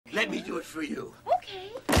Let me do it for you.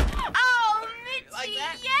 Okay. Oh, Mitchie, like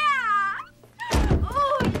that? Yeah.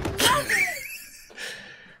 Oh, I love it.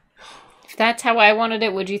 If that's how I wanted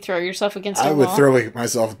it, would you throw yourself against a wall? I would throw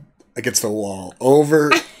myself against the wall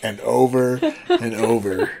over and over and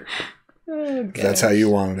over. Oh, that's how you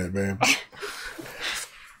wanted it, babe.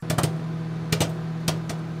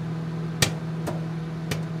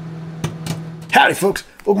 Howdy, folks.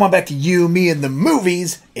 Welcome on back to You, Me, and the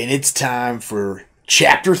Movies. And it's time for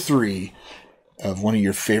Chapter 3 of one of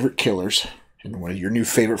your favorite killers and one of your new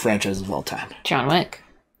favorite franchises of all time. John Wick.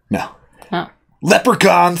 No. Oh.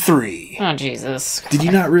 Leprechaun 3. Oh, Jesus. Did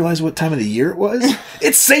you not realize what time of the year it was?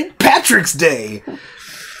 It's St. Patrick's Day.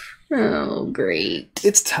 Oh, great.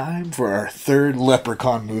 It's time for our third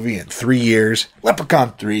Leprechaun movie in 3 years.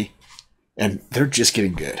 Leprechaun 3. And they're just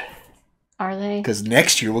getting good. Are they? Because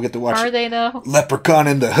next year we'll get to watch Are they, though? Leprechaun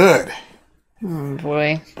in the Hood. Oh,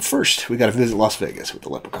 boy. But first, we got to visit Las Vegas with the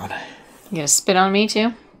Leprechaun. You gonna spit on me,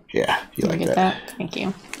 too? Yeah, you like get that? Thank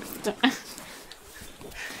you.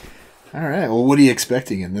 All right. Well, what are you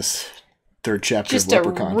expecting in this third chapter Just of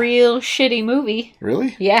Leprechaun? a real shitty movie.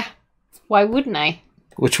 Really? Yeah. Why wouldn't I?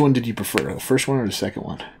 Which one did you prefer? The first one or the second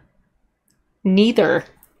one? Neither.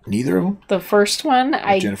 Neither of them? The first one,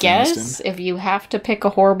 I Jennifer guess, Aniston? if you have to pick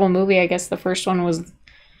a horrible movie, I guess the first one was...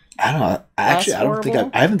 I don't know. Actually, I don't think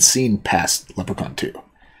horrible? I haven't seen past Leprechaun 2.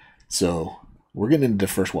 So, we're getting into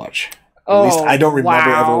the first watch. At Oh, least I don't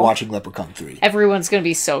remember wow. ever watching Leprechaun 3. Everyone's going to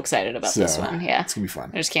be so excited about So, this one. Yeah. It's going to be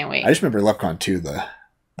fun. I just can't wait. I just remember Leprechaun 2, the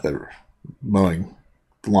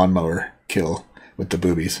lawnmower kill with the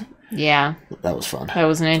boobies. Yeah. That was fun. That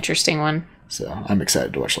was an interesting one. So, I'm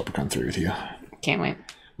excited to watch Leprechaun 3 with you. Can't wait.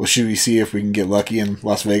 Well, should we see if we can get lucky in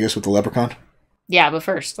Las Vegas with the Leprechaun? Yeah, but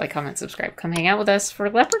first, like, comment, subscribe. Come hang out with us for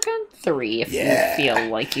Leprechaun 3 if you feel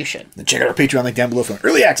like you should. Then check out our Patreon link down below for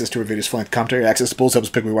early access to our videos, full length commentary, access to polls, help us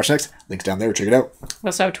pick what we watch next. Links down there. Check it out. We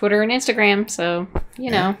also have Twitter and Instagram, so, you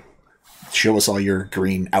know. Show us all your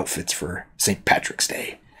green outfits for St. Patrick's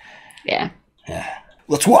Day. Yeah. Yeah.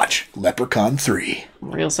 Let's watch Leprechaun 3.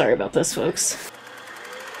 I'm real sorry about this, folks.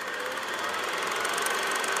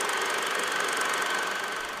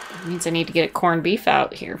 It means I need to get corned beef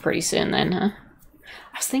out here pretty soon then, huh?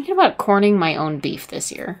 I was thinking about corning my own beef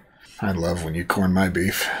this year. I love when you corn my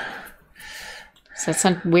beef. Does that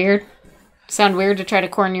sound weird? Sound weird to try to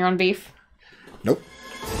corn your own beef? Nope.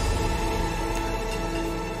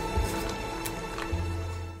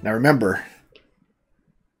 Now remember,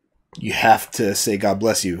 you have to say God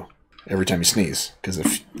bless you every time you sneeze. Because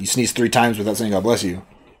if you sneeze 3 times without saying God bless you,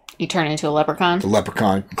 You turn into a leprechaun? the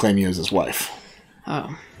leprechaun can claim you as his wife.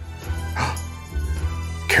 Oh.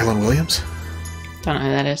 Carolyn Williams? Don't know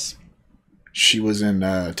who that is. She was in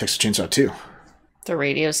Texas Chainsaw 2. The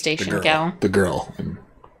radio The station girl. gal. The girl in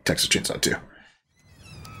Texas Chainsaw 2.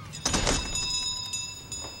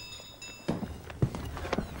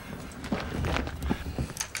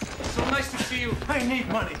 So nice to see you. I need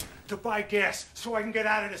money to buy gas so I can get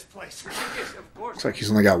out of this place. Yes, of course. Looks like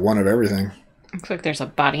he's only got one of everything. Looks like there's a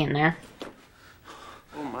body in there.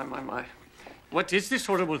 Oh, my. What is this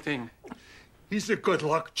horrible thing? He's a good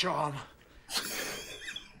luck charm.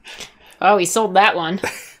 Oh, he sold that one.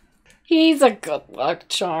 He's a good luck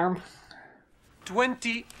charm.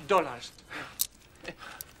 $20.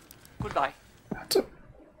 Goodbye. That's a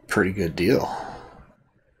pretty good deal.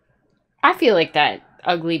 I feel like that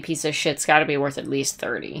ugly piece of shit's got to be worth at least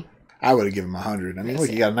 30. I would have given him 100. I mean,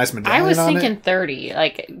 look, you got a nice medallion I was on thinking it. 30.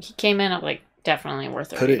 Like, he came in at, like, definitely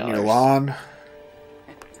worth $30. Put it in your lawn.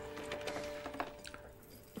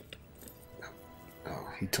 Oh,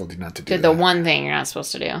 he told you not to do Did that. the one thing you're not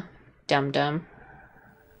supposed to do. Dum-dum.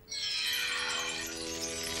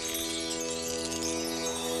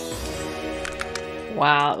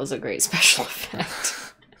 Wow, that was a great special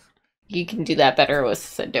effect. You can do that better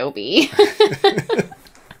with Adobe.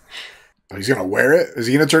 Oh, he's going to wear it? Is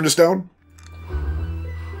he going to turn to stone?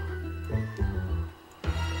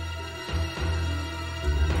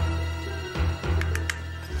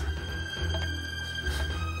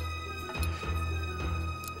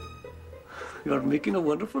 You're making a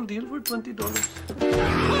wonderful deal for $20.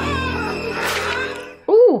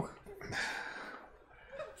 Ooh.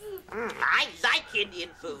 I like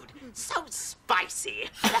Indian food. So spicy.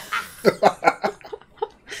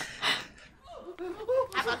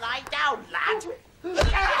 Have a lie down, lad.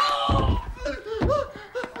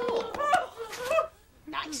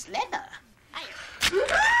 Nice leather. I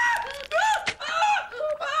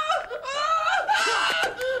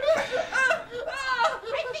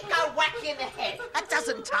think I'll whack you in the head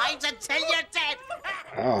 12 times until you're dead.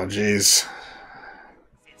 Oh, jeez.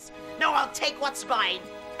 No, I'll take what's mine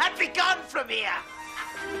and be gone from here.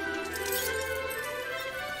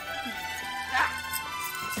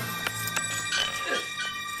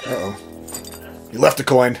 left a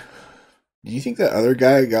coin. Do you think that other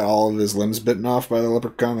guy got all of his limbs bitten off by the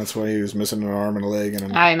leprechaun? That's why he was missing an arm and a leg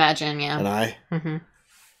and I imagine, yeah. an eye? Mm-hmm.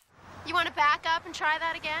 You want to back up and try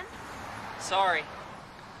that again? Sorry.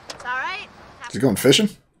 It's all right. Is he going fishing?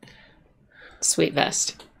 Sweet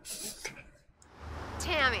vest.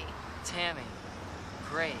 Tammy, Tammy.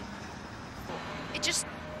 Great. it just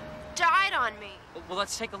died on me. Well,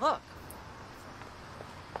 let's take a look.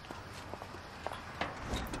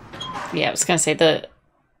 Yeah, I was gonna say the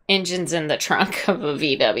engine's in the trunk of a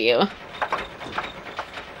VW.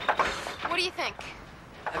 What do you think?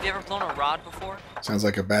 Have you ever blown a rod before? Sounds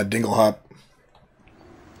like a bad dingle hop.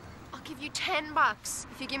 I'll give you $10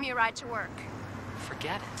 if you give me a ride to work.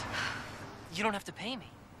 Forget it. You don't have to pay me.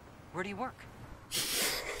 Where do you work?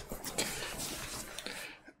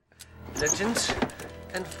 Legends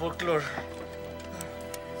and folklore.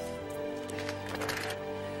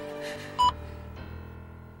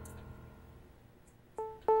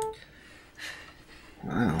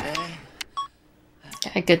 Wow.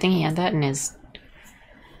 Yeah, good thing he had that in his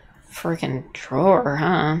freaking drawer,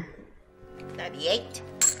 huh? 98.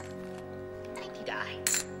 99.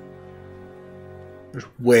 There's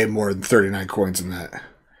way more than 39 coins in that.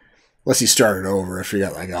 Unless he started over if he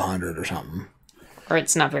got like 100 or something. Or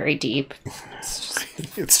it's not very deep.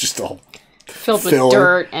 It's just all Filled with filler.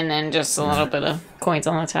 dirt and then just a little bit of coins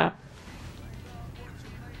on the top.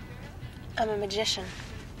 I'm a magician.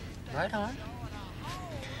 Right on.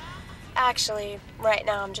 Actually, right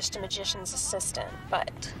now I'm just a magician's assistant,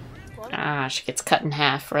 but... Ah, she gets cut in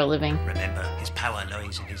half for a living. Remember, his power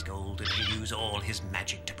lies in his gold, and he'll use all his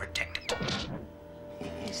magic to protect it.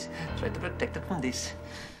 Yes, try to protect it from this.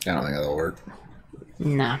 I don't think that'll work.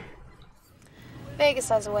 No. Vegas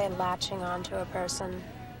has a way of latching onto a person.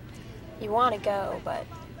 You want to go, but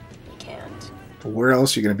you can't. But where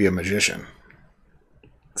else are you going to be a magician?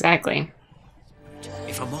 Exactly.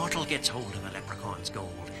 If a mortal gets hold of a leprechaun's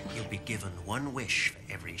gold, he'll be given one wish for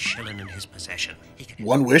every shilling in his possession. He can...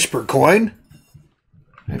 One wish per coin?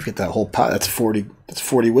 I've got that whole pot. That's 40. That's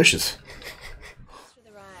 40 wishes. Thanks for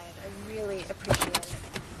the ride. I really appreciate it.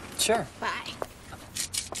 Sure. Bye.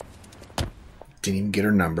 Didn't even get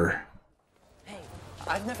her number. Hey,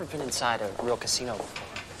 I've never been inside a real casino before.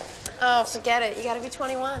 Oh, forget it. You gotta be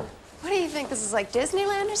 21. What do you think? This is like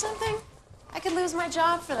Disneyland or something? I could lose my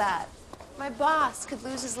job for that. My boss could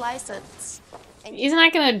lose his license. And He's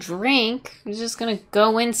not gonna drink. He's just gonna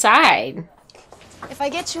go inside. if I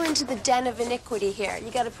get you into the den of iniquity here, you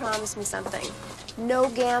gotta promise me something. No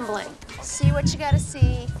gambling. See what you gotta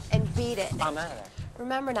see and beat it. I'm out of there.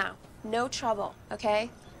 Remember now, no trouble, okay?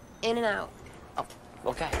 In and out. Oh,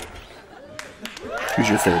 okay. Who's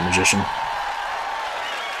your favorite magician?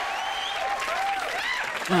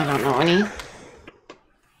 I don't know any.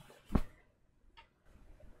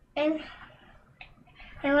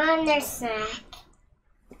 I want their snack.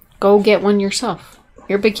 Go get one yourself.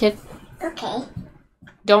 You're a big kid. Okay.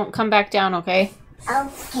 Don't come back down, okay?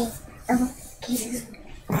 Okay. Okay.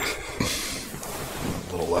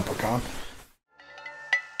 Little leprechaun.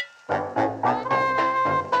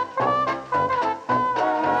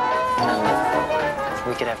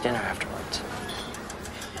 We could have dinner afterwards.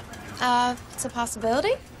 It's a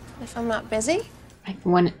possibility, if I'm not busy.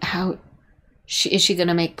 Is she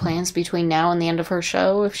gonna make plans between now and the end of her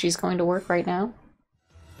show if she's going to work right now?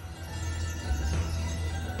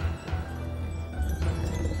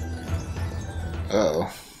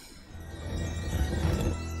 Uh-oh.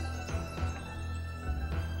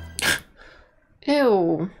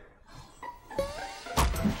 Ew.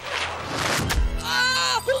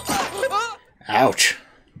 Ouch.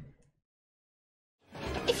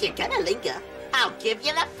 If you're gonna linger, I'll give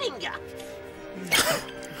you the finger.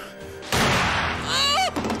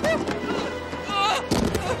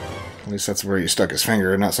 At least that's where you stuck his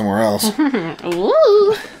finger, not somewhere else.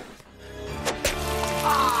 Ooh.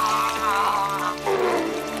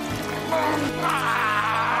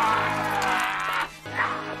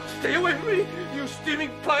 Stay away from me, you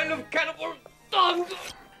steaming pile of cannibal dung!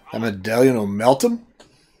 That medallion will melt him?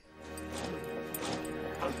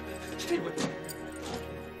 Stay with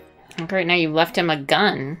me. Right now you left him a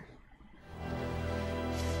gun.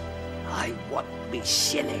 I want me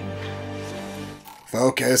shilling.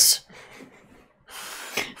 Focus.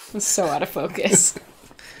 It's so out of focus.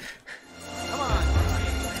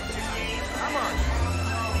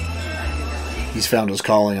 He's found his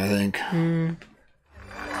calling, I think.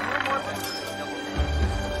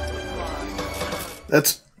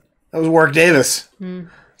 That was Warwick Davis.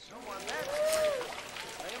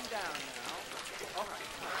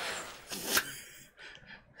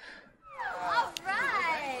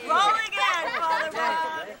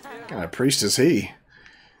 kind of priest is he?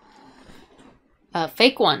 A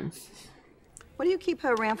fake one. What do you keep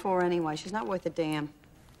her around for anyway? She's not worth a damn.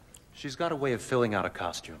 She's got a way of filling out a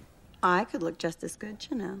costume. I could look just as good,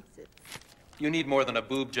 you know. You need more than a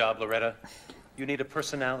boob job, Loretta. You need a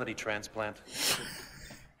personality transplant.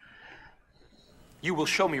 You will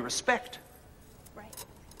show me respect. Right.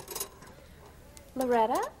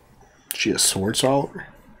 Loretta? She a sword swallower?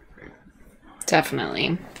 Definitely.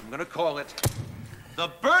 I'm gonna call it the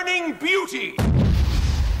Burning Beauty.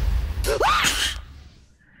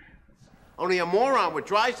 Only a moron would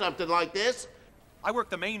try something like this. I work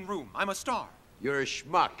the main room. I'm a star. You're a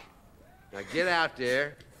schmuck. Now get out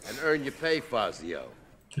there and earn your pay, Fazio.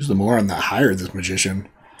 Who's the moron that hired this magician?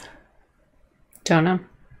 Don't know.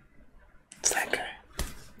 It's that guy.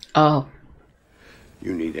 Oh.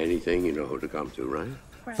 You need anything, you know who to come to, right?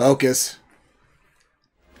 Focus.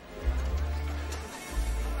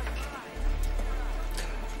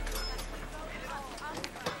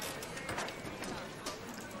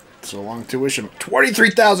 So long tuition.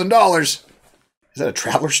 $23,000. Is that a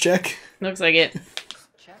traveler's check? Looks like it.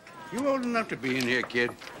 You old enough to be in here,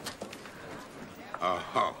 kid?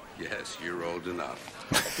 Oh, yes, you're old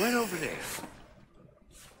enough. Right over there.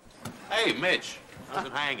 Hey, Mitch. How's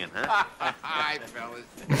it hanging, huh? Hi,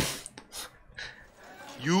 fellas.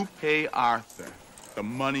 You pay Arthur the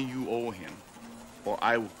money you owe him, or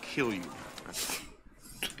I will kill you.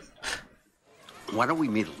 Why don't we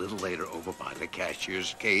meet a little later over by the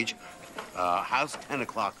cashier's cage? How's 10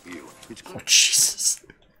 o'clock for you? Oh, Jesus.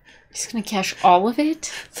 He's gonna cash all of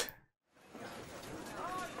it?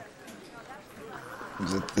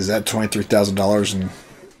 Is that $23,000 in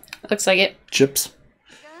Looks like it. chips?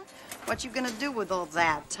 What you gonna do with all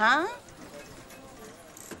that, huh?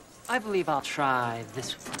 I believe I'll try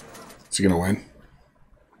this one. Is he gonna win?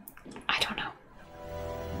 I don't know.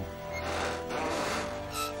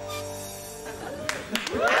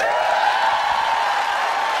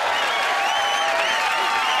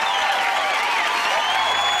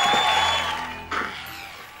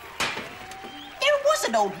 There was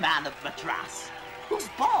an old man of Madras whose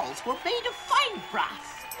balls were made of fine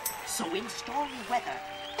brass. So in stormy weather,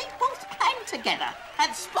 they both climbed together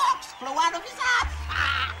and sparks flew out of his ass.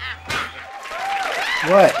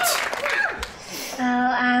 What? Oh,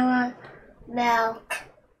 I want milk.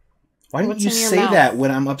 Why didn't What's you in your say mouth? that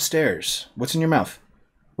when I'm upstairs? What's in your mouth?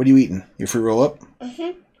 What are you eating? Your fruit roll up?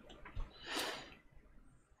 Mm-hmm.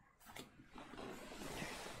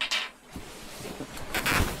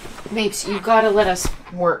 Mapes, you gotta let us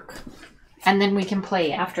work. And then we can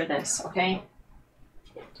play after this, okay?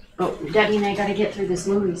 Oh, Daddy and I gotta get through this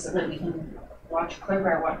movie so that we can watch Clear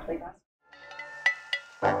Bear watch play basketball.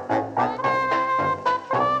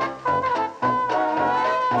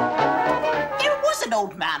 There was an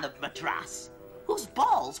old man of Madras whose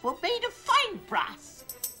balls were made of fine brass.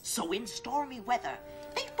 So in stormy weather,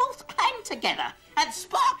 they both climbed together and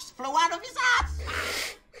sparks flew out of his ass.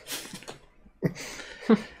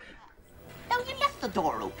 Now, you left the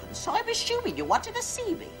door open, so I'm assuming you wanted to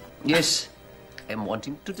see me. Yes, I'm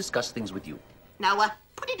wanting to discuss things with you. Now,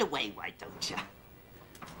 put it away, why don't you?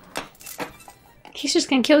 He's just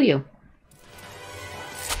gonna kill you.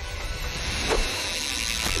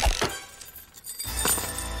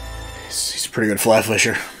 He's a pretty good fly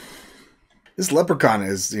fisher. This leprechaun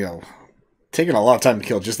is, taking a lot of time to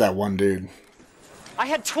kill just that one dude. I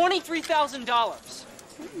had $23,000.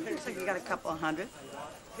 Looks like you got a couple of hundred.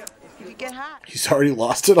 If you get hot. He's already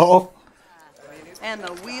lost it all? And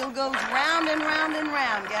the wheel goes round and round and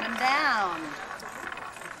round. Get him down.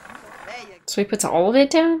 There you go. So he puts all of it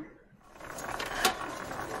down?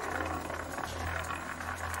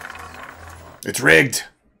 It's rigged.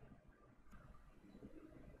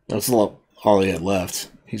 That's all he had left.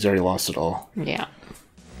 He's already lost it all. Yeah.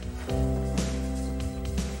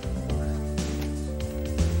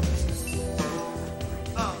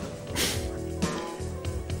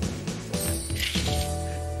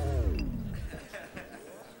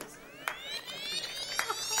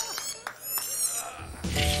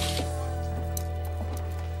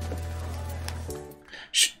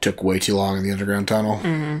 She took way too long in the underground tunnel.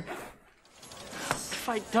 Mm-hmm.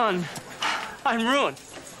 Fight done. I'm ruined.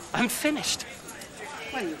 I'm finished.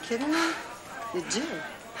 What, are you kidding me? You do.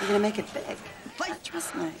 You're gonna make it big. But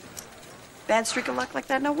trust me. Bad streak of luck like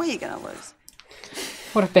that, no way you're gonna lose.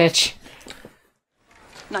 What a bitch.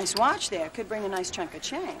 Nice watch there. Could bring a nice chunk of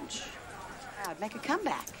change. I'd make a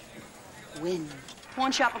comeback. Win.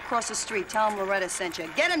 Pawn shop across the street. Tell him Loretta sent you.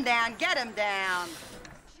 Get him down. Get him down.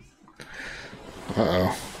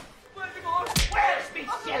 Uh-oh. Where's me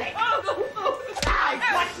shilling? I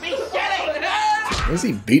want me shilling! What is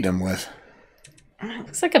he beating him with?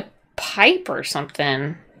 Looks like a pipe or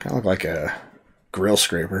something. Kind of look like a grill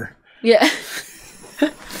scraper. Yeah.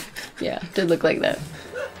 Yeah, did look like that.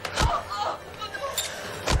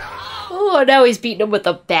 Oh, now he's beating him with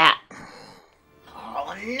a bat.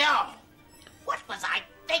 Oh no! What was I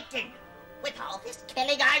thinking? With all this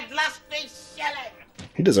killing, I've lost me shilling.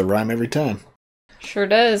 He does a rhyme every time. Sure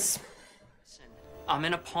does. I'm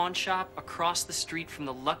in a pawn shop across the street from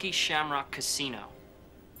the Lucky Shamrock Casino,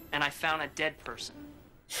 and I found a dead person.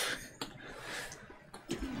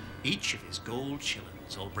 Each of his gold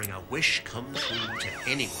shillings will bring a wish come true to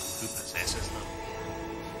anyone who possesses them.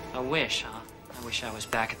 A wish, huh? I wish I was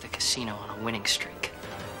back at the casino on a winning streak.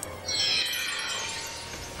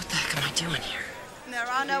 What the heck am I doing here? There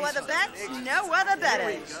are no other bets, no other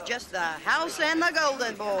betters. Just the house and the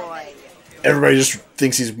golden boy. Everybody just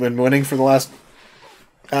thinks he's been winning for the last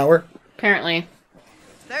hour. Apparently.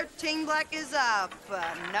 13 black is up.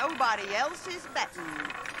 Nobody else is betting.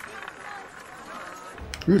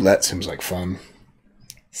 Roulette seems like fun.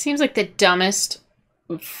 Seems like the dumbest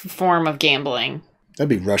form of gambling. That'd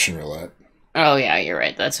be Russian roulette. Oh, yeah, you're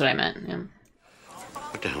right. That's what I meant. Yeah.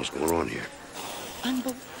 What the hell's going on here?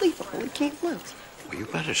 Unbelievable. He can't lose. Well, you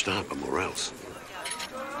better stop him or else.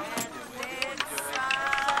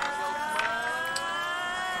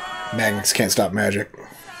 Magnets can't stop magic.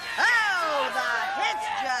 Oh, the hits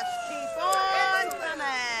just keep on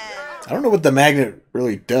coming. I don't know what the magnet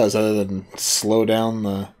really does other than slow down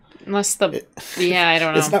the... Unless the... yeah, I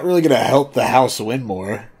don't know. It's not really going to help the house win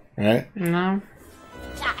more, right? No.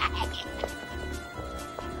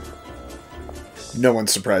 No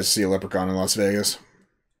one's surprised to see a leprechaun in Las Vegas.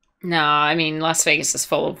 No, I mean, Las Vegas is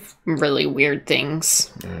full of really weird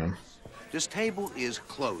things. Yeah. This table is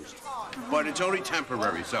closed, but it's only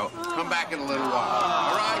temporary, so come back in a little while.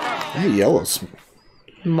 All right? Maybe yellow's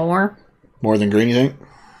more than green, you think?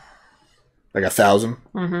 Like 1,000?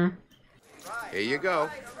 Mm-hmm. Here you go.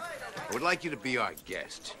 I would like you to be our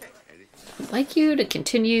guest. I'd like you to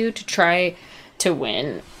continue to try to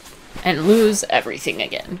win and lose everything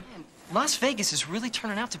again. Las Vegas is really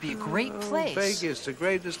turning out to be a great place. Vegas, the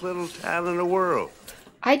greatest little town in the world.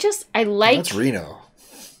 I like... That's Reno.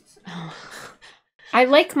 I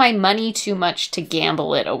like my money too much to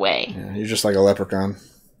gamble it away. Yeah, you're just like a leprechaun.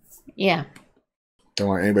 Yeah. Don't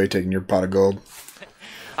want anybody taking your pot of gold.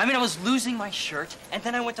 I mean, I was losing my shirt, and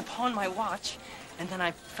then I went to pawn my watch, and then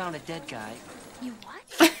I found a dead guy. You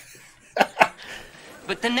what?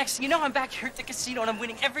 But the next thing you know, I'm back here at the casino, and I'm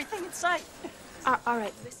winning everything in sight. All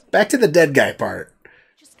right, listen. Back to the dead guy part.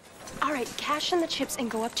 All right, cash in the chips and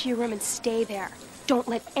go up to your room and stay there. Don't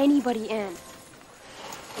let anybody in.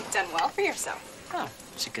 You've done well for yourself. Oh,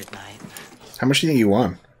 it's a good night. How much do you think you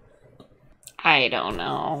won? I don't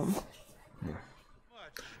know.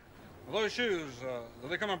 Well, those shoes,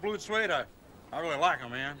 they come in blue suede. I really like them,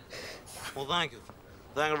 man. Well, thank you.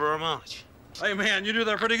 Thank you very much. Hey, man, you do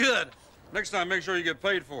that pretty good. Next time, make sure you get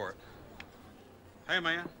paid for it. Hey,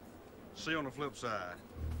 man, see you on the flip side.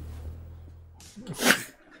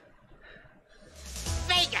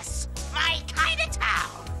 Vegas, my kind of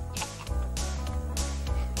town.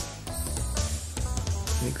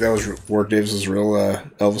 I think that was Warwick Davis's real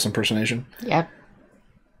Elvis impersonation. Yep.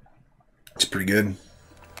 It's pretty good.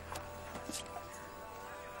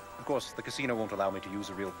 Of course, the casino won't allow me to use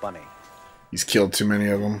a real bunny. He's killed too many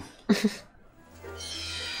of them.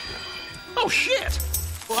 Oh, shit!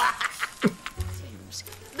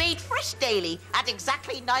 Made fresh daily at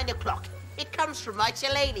exactly 9 o'clock. It comes from my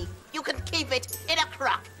shillelagh. You can keep it in a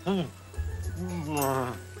crock.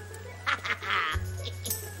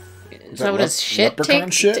 Is that what his shit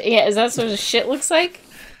takes? Yeah, is that what his shit looks like?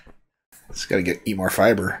 It's got to eat more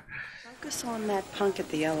fiber. Focus on that punk at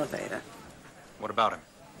the elevator. What about him?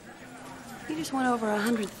 He just went over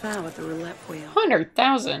 100,000 at the roulette wheel.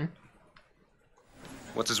 100,000.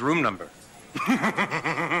 What's his room number?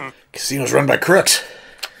 Casino's run by crooks.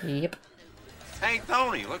 Yep. Hey,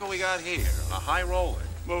 Tony, look what we got here. A high roller.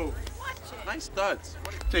 Move. Nice studs.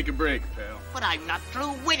 Take a break, pal. But I'm not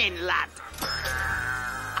through winning, lad.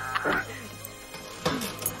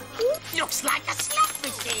 Looks like a slot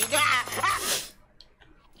machine.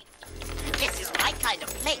 This is my kind of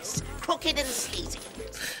place. Crooked and sleazy.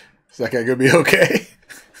 Is that guy gonna be okay?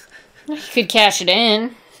 You could cash it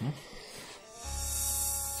in.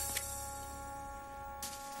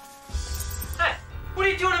 Hey, what are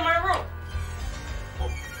you doing in my room?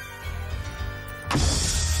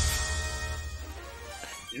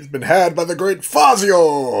 You've been had by the great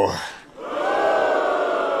Fazio.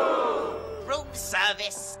 Room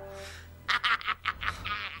service.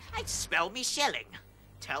 I smell me shelling.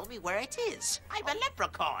 Tell me where it is. I'm a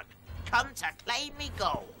leprechaun. Come to claim me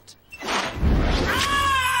gold.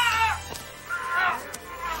 Ah!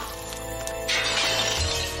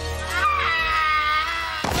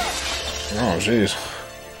 Oh, jeez.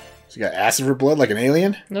 So you got acid for blood like an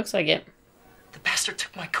alien? Looks like it. The bastard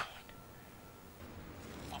took my coin.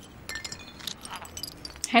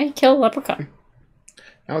 How do you kill a leprechaun?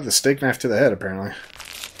 Not with a steak knife to the head, apparently.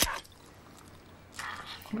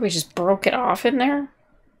 We just broke it off in there?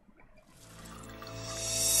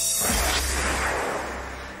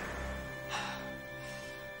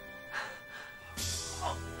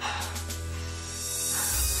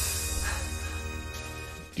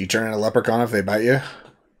 Do you turn into a leprechaun if they bite you?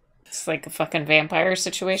 It's like a fucking vampire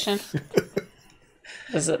situation.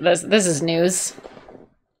 This is news.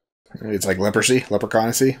 It's like leprosy,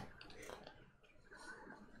 leprechaunacy.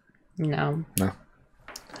 No. No.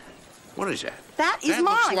 What is that? That is That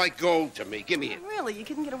mine. looks like gold to me. Give me it. Really, you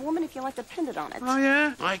couldn't get a woman if you liked a pendant on it. Oh,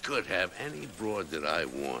 yeah? I could have any broad that I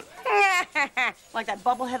want. Like that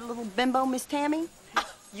bubble-headed little bimbo, Miss Tammy?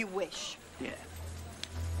 You wish. Yeah.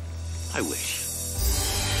 I wish.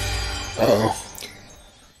 Uh-oh.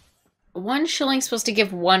 1 shilling's supposed to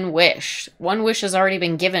give 1 wish. 1 wish has already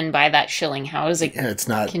been given by that shilling. How is it it's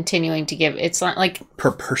not continuing to give? It's not like...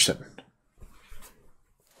 per person.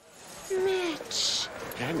 Mitch,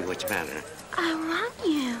 Tammy, what's the matter? I want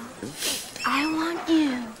you. I want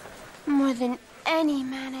you more than any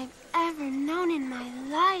man I've ever known in my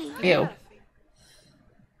life. Ew.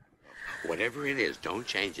 Whatever it is, don't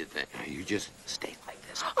change a thing. Now, you just stay like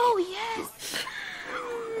this. Oh, yes.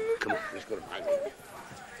 Come on, let's go to my room.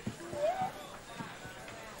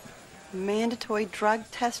 Mandatory drug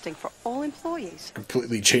testing for all employees.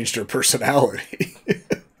 Completely changed her personality.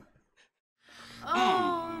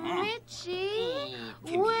 Oh, Mitchie,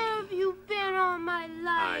 where have you been all my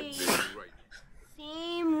life?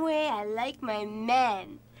 Same way I like my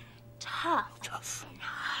men. Tough and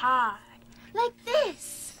hard. Like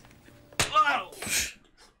this. It's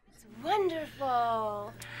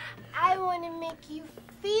wonderful. I want to make you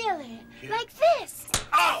feel it. Like this.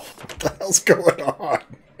 What the hell's going on?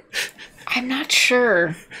 I'm not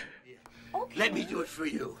sure. Okay. Let me do it for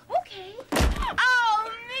you. Okay. Oh,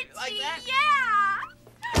 Mitchie, yeah.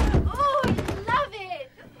 Oh, I love it.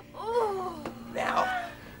 Oh. Now,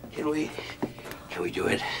 can we do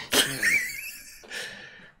it?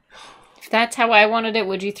 If that's how I wanted it,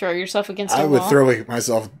 would you throw yourself against a I wall? would throw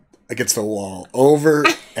myself against the wall over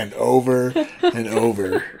and over and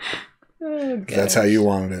over. Oh, That's how you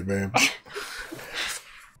wanted it, babe.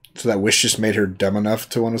 So that wish just made her dumb enough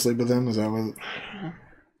to want to sleep with him? Is that what?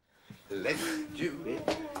 Let's do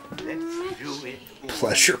it. Let's do it.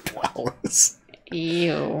 Pleasure palace.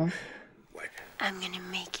 Ew. I'm going to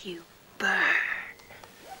make you burn.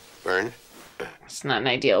 Burn? It's not an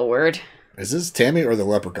ideal word. Is this Tammy or the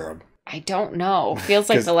leprechaun? I don't know. Feels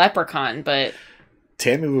like the leprechaun, but...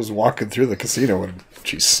 Tammy was walking through the casino when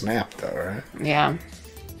she snapped, though, right? Yeah.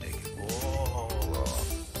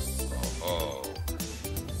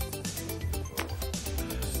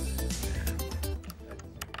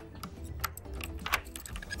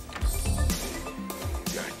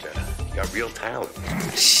 You got real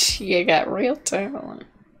talent. You got real talent.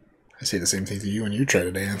 I say the same thing to you when you try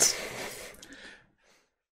to dance.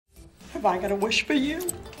 Have I got a wish for you?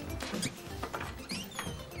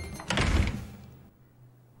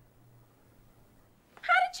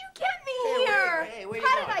 How did you get me here? Wait,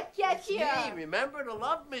 How did I get here? Hey, remember the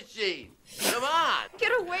love machine. Come on.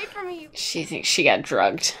 Get away from me. She thinks she got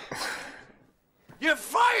drugged. You're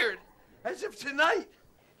fired. As if tonight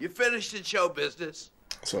you finished in show business.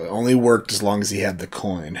 So it only worked as long as he had the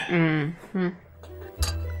coin. Mm-hmm.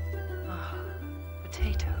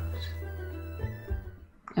 Potatoes.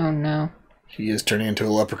 Oh, no. He is turning into a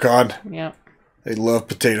leprechaun. Yep. They love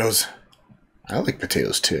potatoes. I like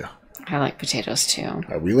potatoes, too. I like potatoes, too.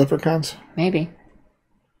 Are we leprechauns? Maybe.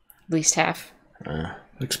 At least half.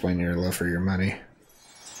 Explain your love for your money.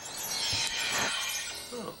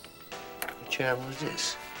 Oh, what channel is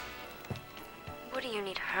this? What do you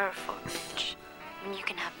need her for, Mitch? When you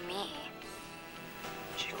can have me.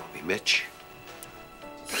 She gonna be Mitch.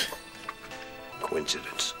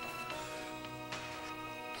 Coincidence.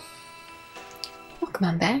 Welcome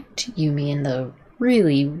on back to Yumi and the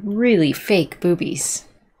really, really fake boobies.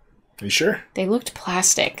 Are you sure? They looked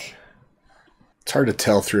plastic. It's hard to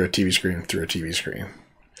tell through a TV screen.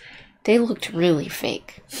 They looked really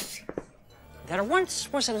fake. There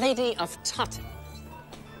once was a lady of Totten.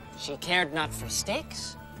 She cared not for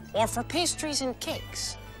steaks or for pastries and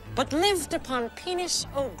cakes, but lived upon penis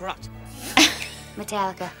au gratin.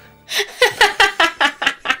 Metallica.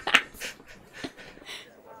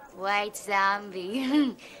 White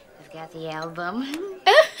Zombie. I've got the album.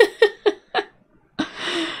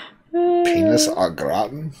 Penis au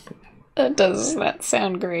gratin? That does not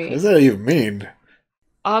sound great. What does that even mean?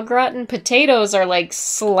 au gratin potatoes are like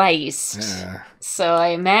sliced. Yeah. So I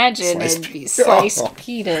imagine Sliced it'd be pe- sliced Oh.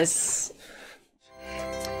 penis.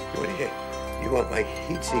 What do you want my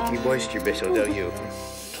heat-seeking moisture missile, don't you?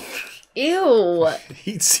 Ew.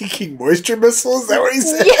 Heat-seeking moisture missile? Is that what he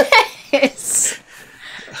said? Yes.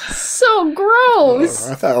 So gross.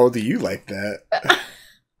 Oh, I thought only you liked that.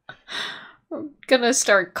 I'm gonna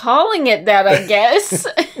start calling it that, I guess.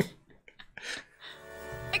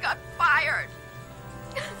 I got fired.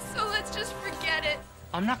 So let's just forget it.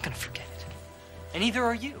 I'm not gonna forget it. And neither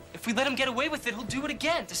are you. If we let him get away with it, he'll do it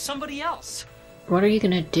again to somebody else. What are you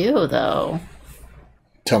gonna do, though?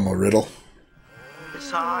 Tell him a riddle. The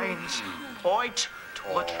signs point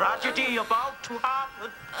to a tragedy about to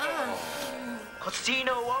happen.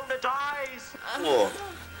 Casino owner dies. Whoa.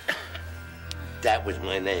 That was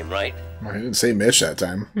my name, right? Well, he didn't say Mitch that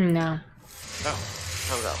time. No. No.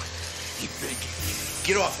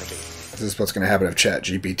 Get off of me. This is what's going to happen if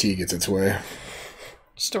ChatGPT gets its way.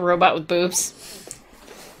 Just a robot with boobs.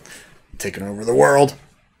 Taking over the world.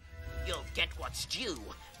 You'll get what's due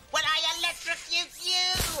when I electrocute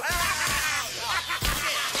you!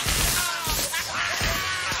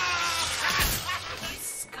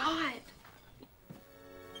 Scott.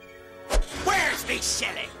 Where's me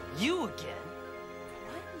silly? You again?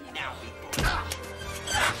 Now we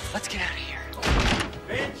Let's get out of here.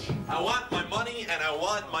 Bitch, I want my money, and I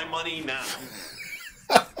want my money now.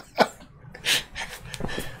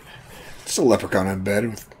 It's a leprechaun in bed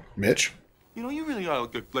with Mitch. You know, you really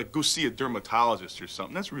ought to like go see a dermatologist or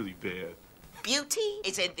something. That's really bad. Beauty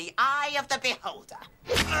is in the eye of the beholder.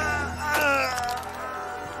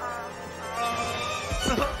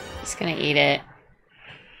 He's gonna eat it.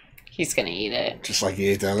 He's gonna eat it. Just like he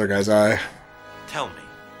ate the other guy's eye. Tell me,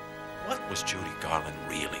 what was Judy Garland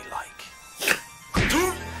really like?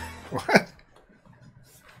 What?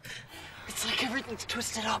 It's like everything's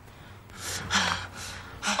twisted up.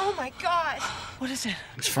 Oh my God. What is it?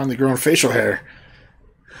 He's finally growing facial hair.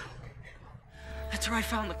 That's where I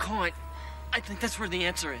found the coin. I think that's where the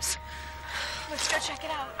answer is. Let's go check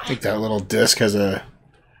it out. I think that little disc has a...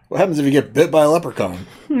 What happens if you get bit by a leprechaun?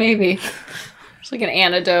 Maybe. There's like an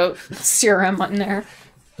antidote serum in there.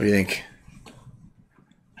 What do you think?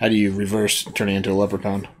 How do you reverse turning into a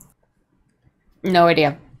leprechaun? No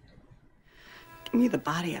idea. Give me the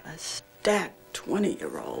body of a stacked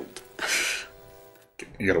 20-year-old.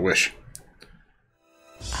 You gotta wish.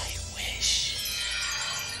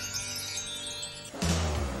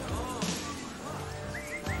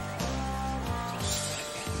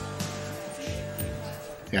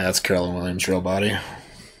 Yeah, that's Carolyn Williams' real body.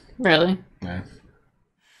 Really? Yeah.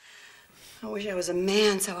 I wish I was a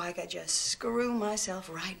man so I could just screw myself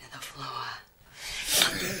right to the floor.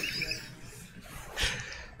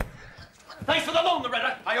 Thanks for the loan,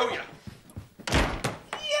 Loretta. I owe you.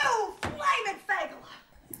 You flaming fagel!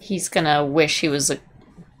 He's gonna wish he was a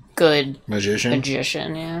good Magician?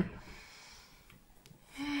 magician, yeah.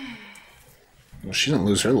 Well, she didn't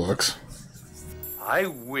lose her looks. I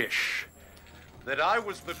wish that I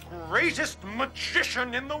was the greatest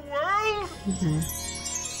magician in the world.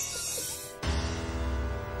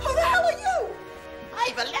 Who the hell are you?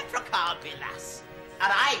 I'm a leprechaun, lass,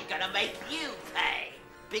 and I'm gonna make you pay.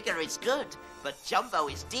 Bigger is good, but jumbo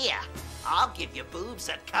is dear. I'll give you boobs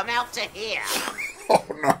that come out to here. Oh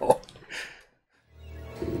no.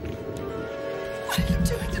 What are you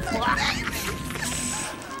doing to my baby?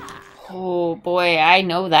 Oh boy, I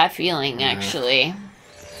know that feeling, actually.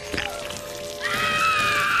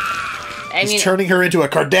 I He's turning her into a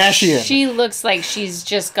Kardashian. She looks like she's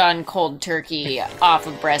just gone cold turkey off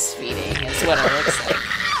of breastfeeding, is what it looks like.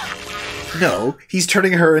 No, he's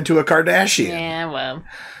turning her into a Kardashian. Yeah, well.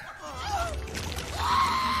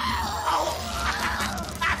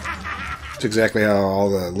 That's exactly how all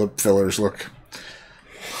the lip fillers look.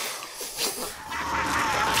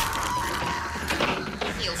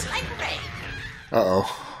 Feels like rain.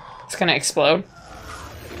 Uh-oh. It's gonna explode.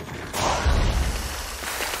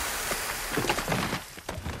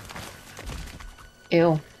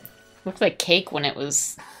 Ew. Looked like cake when it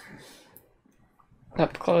was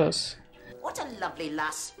up close. What a lovely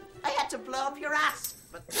lass. I had to blow up your ass,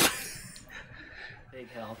 but... Big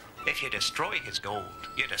help. If you destroy his gold,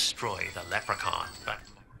 you destroy the leprechaun. But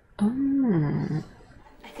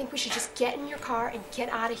I think we should just get in your car and get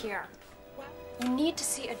out of here. You need to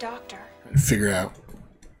see a doctor. Figure out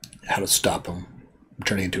how to stop him from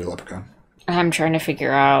turning into a leprechaun. I'm trying to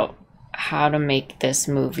figure out how to make this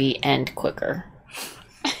movie end quicker.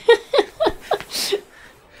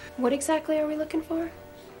 What exactly are we looking for?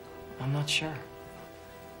 I'm not sure.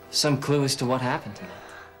 Some clue as to what happened to me.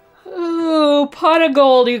 Ooh, pot of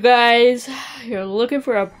gold, you guys. You're looking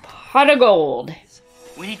for a pot of gold.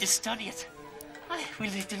 We need to study it. We'll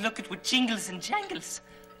have to look at with jingles and jangles.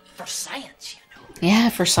 For science, you know. Yeah,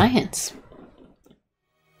 for science.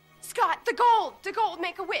 Scott, the gold! The gold,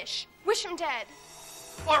 make a wish. Wish him dead.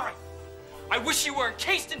 All right. I wish you were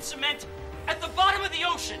encased in cement at the bottom of the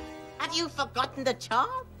ocean. Have you forgotten the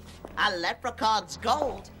charm? A leprechaun's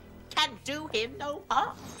gold can do him no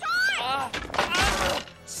harm.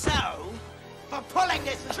 So, for pulling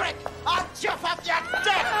this trick, I'll jump off your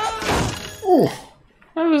deck! Ooh,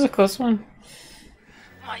 that was a close one.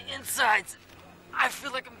 My insides. I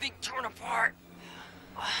feel like I'm being torn apart.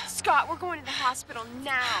 Scott, we're going to the hospital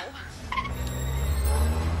now.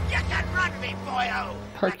 You can run me, boyo!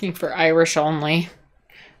 Parking for Irish only.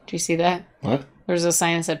 Do you see that? What? There's a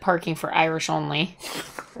sign that said parking for Irish only.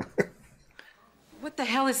 What the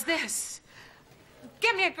hell is this?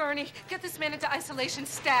 Get me a gurney. Get this man into isolation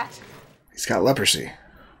stat. He's got leprosy.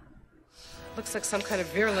 Looks like some kind of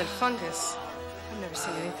virulent fungus. I've never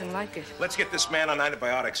seen anything like it. Let's get this man on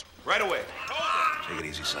antibiotics right away. Take it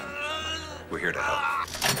easy, son. We're here to help.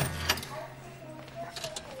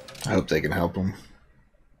 I hope they can help him.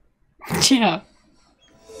 Yeah.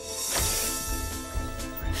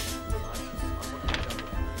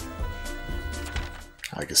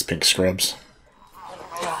 I like his pink scrubs.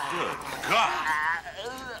 Good God.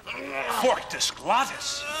 Forctus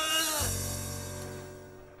glottis.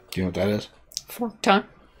 Do you know what that is? Fork tongue.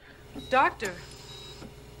 Doctor,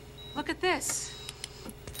 look at this.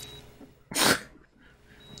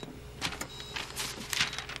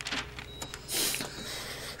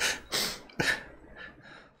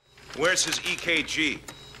 Where's his EKG?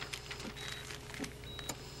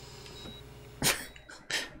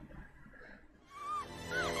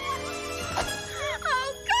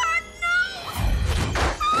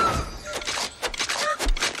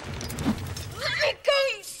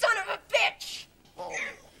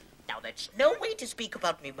 No way to speak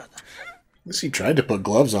about me, mother. At least he tried to put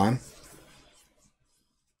gloves on.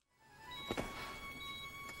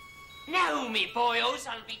 Now, me boyos,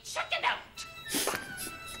 I'll be checking out.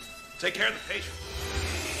 Take care of the patient.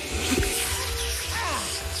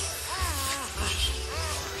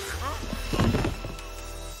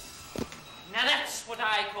 Now that's what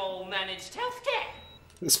I call managed healthcare.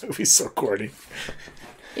 This movie's so corny.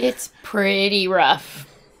 It's pretty rough.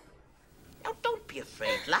 Now, don't be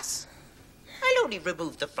afraid, lass. I'll only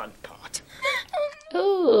remove the front part.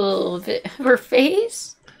 Ooh, her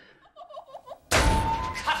face?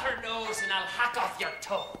 Cut her nose and I'll hack off your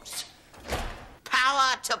toes.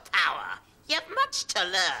 Power to power. You've much to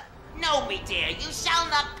learn. No, me dear, you shall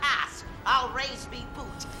not pass. I'll raise me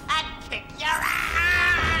boot and kick your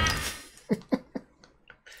ass.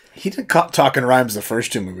 He didn't talk in rhymes the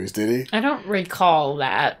first two movies, did he? I don't recall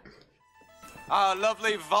that. Our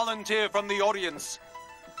lovely volunteer from the audience.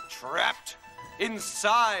 Trapped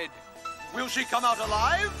inside. Will she come out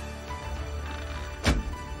alive?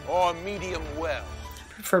 Or medium well?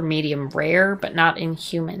 For medium rare, but not in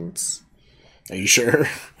humans. Are you sure?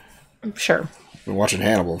 I'm sure. Been watching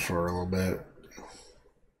Hannibal for a little bit.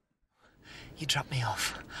 You drop me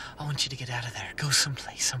off. I want you to get out of there. Go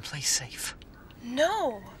someplace safe.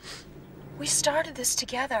 No. We started this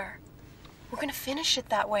together. We're gonna finish it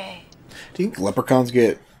that way. Do you think leprechauns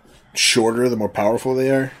get shorter the more powerful they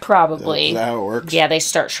are? Probably. Is that how it works? Yeah, they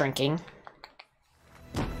start shrinking.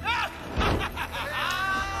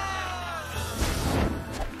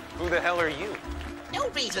 Who the hell are you? No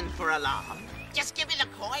reason for alarm. Just give me the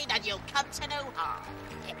coin and you'll come to no harm.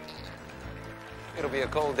 It'll be a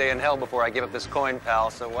cold day in hell before I give up this coin, pal,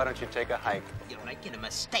 so why don't you take a hike? You're making a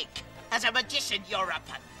mistake. As a magician, you're a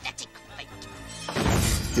pathetic flake.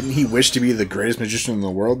 Didn't he wish to be the greatest magician in the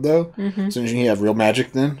world, though? Mm-hmm. Didn't he have real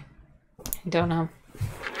magic then? I don't know.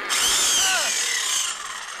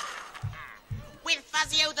 With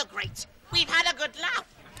Fazio the Great, we've had a good laugh.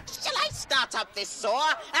 Shall I start up this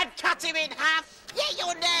saw and cut him in half? Yea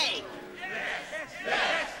or nay?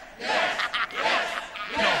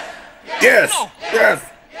 Yes!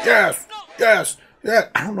 Yes! Yes! Yes! Yeah.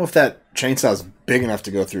 I don't know if that chainsaw's big enough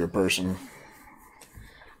to go through a person.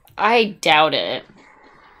 I doubt it.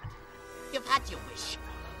 You've had your wish.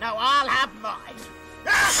 Now I'll have mine.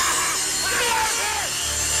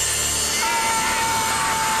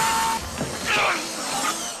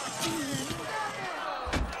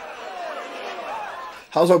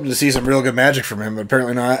 I was hoping to see some real good magic from him, but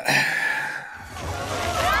apparently not.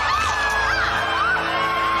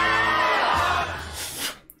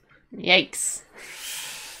 Yikes.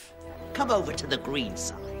 Come over to the green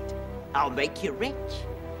side. I'll make you rich.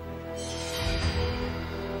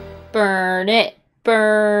 Burn it.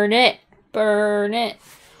 Burn it. Burn it.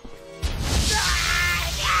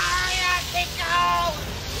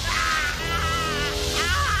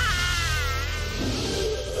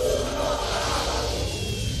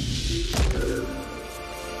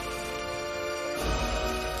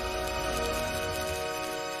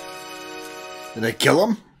 Did they kill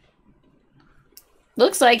him?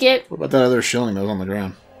 Looks like it. What about that other shilling that was on the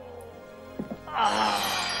ground?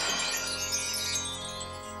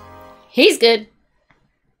 He's good.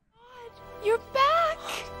 You're back.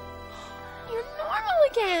 You're normal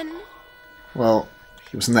again. Well,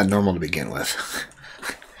 he wasn't that normal to begin with.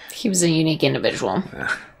 He was a unique individual.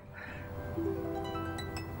 Yeah.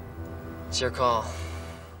 It's your call.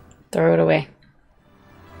 Throw it away.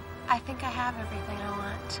 I think I have everything I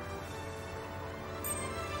want.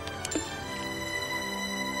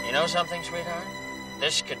 You know something, sweetheart?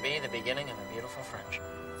 This could be the beginning of a beautiful friendship.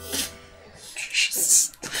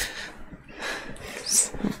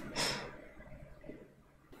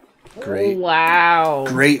 Great. Wow.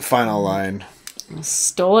 Great final line.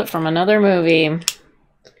 Stole it from another movie.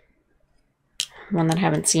 One that I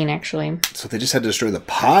haven't seen, actually. So they just had to destroy the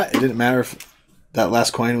pot? It didn't matter if that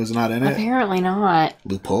last coin was not in it? Apparently not.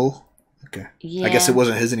 Loophole? Okay. Yeah. I guess it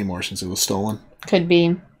wasn't his anymore since it was stolen. Could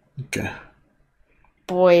be. Okay.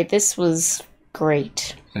 Boy, this was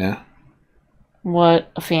great. Yeah.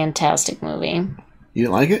 What a fantastic movie. You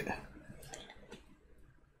didn't like it?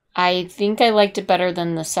 I think I liked it better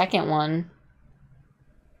than the second one.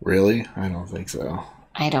 Really? I don't think so.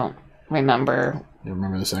 I don't remember. You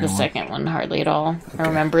remember the second the one? second one hardly at all. Okay. I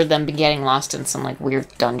remember them getting lost in some like weird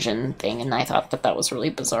dungeon thing, and I thought that was really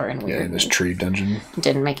bizarre and weird. Yeah, in this tree dungeon. It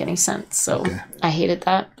didn't make any sense, so Okay. I hated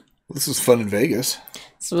that. Well, this was fun in Vegas.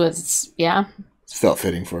 So it's, yeah. It felt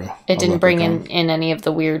fitting for a It didn't bring leprechaun. in any of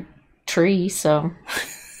the weird tree, so.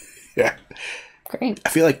 Yeah. Great. I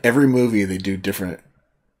feel like every movie they do different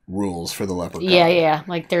rules for the leprechaun. Yeah.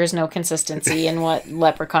 Like there's no consistency in what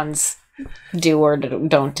leprechauns do or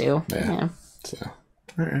don't do. Yeah. So,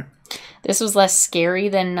 all right. This was less scary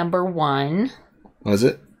than number one. Was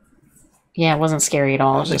it? Yeah, it wasn't scary at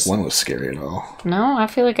all. I don't think one was scary at all. No, I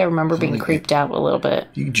feel like I remember being creeped out a little bit.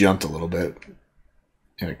 You jumped a little bit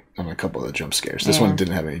on a couple of the jump scares. This Yeah. one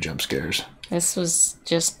didn't have any jump scares. This was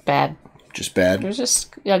just bad. Just bad? It was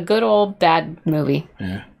just a good old bad movie.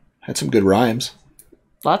 Yeah. Had some good rhymes.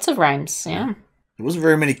 Lots of rhymes, yeah. There wasn't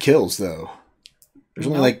very many kills, though. There's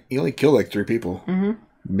only he only killed like 3 people. Mm-hmm.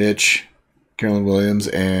 Mitch, Carolyn Williams,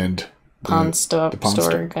 and the Pawn store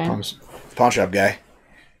guy. Pawn shop guy.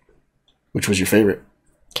 Which was your favorite?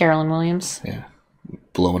 Carolyn Williams. Yeah.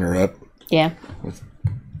 Blowing her up. Yeah. With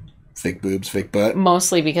fake boobs, fake butt.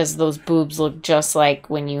 Mostly because those boobs look just like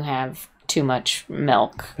when you have too much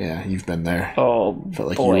milk. Yeah, you've been there. Oh, Felt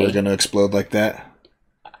like boy. you were going to explode like that.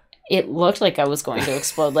 It looked like I was going to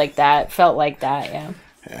explode like that. Felt like that, yeah.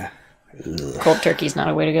 Yeah. Cold turkey's not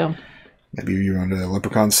a way to go. Maybe you were under a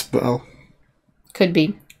leprechaun spell? Could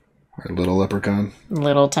be. Or a little leprechaun?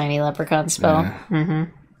 Little tiny leprechaun spell. Yeah. Mm-hmm.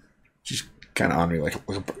 She's kind of on me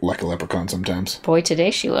like a leprechaun sometimes. Boy,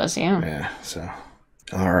 today she was, yeah. Yeah, so.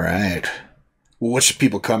 All right. Well, what should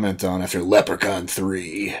people comment on after Leprechaun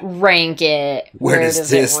 3? Rank it. Where does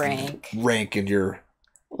this it rank in your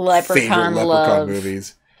Leprechaun favorite love. Leprechaun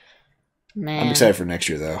movies? Man. I'm excited for next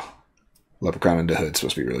year, though. Leprechaun in the Hood's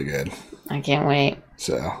supposed to be really good. I can't wait.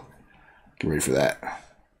 So, get ready for that.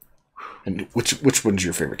 And which one's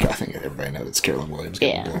your favorite? I think everybody knows it's Carolyn Williams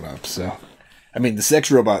getting blown up. So, I mean, the sex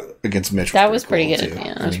robot against Mitch. That was pretty cool, good. too.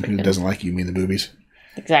 Yeah, I mean, who doesn't like you? Mean the boobies?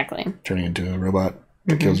 Exactly. Turning into a robot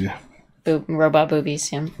that kills you. Robot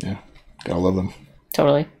boobies, yeah. Yeah, gotta love them.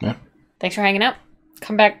 Totally. Yeah. Thanks for hanging out.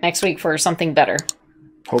 Come back next week for something better.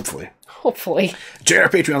 Hopefully. Hopefully. Check out our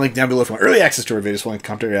Patreon link down below for more early access to our videos, full-length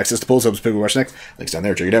commentary, access to polls, hubs, people watch next. Links down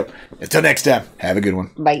there. Check it out. Until next time, have a good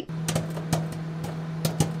one. Bye.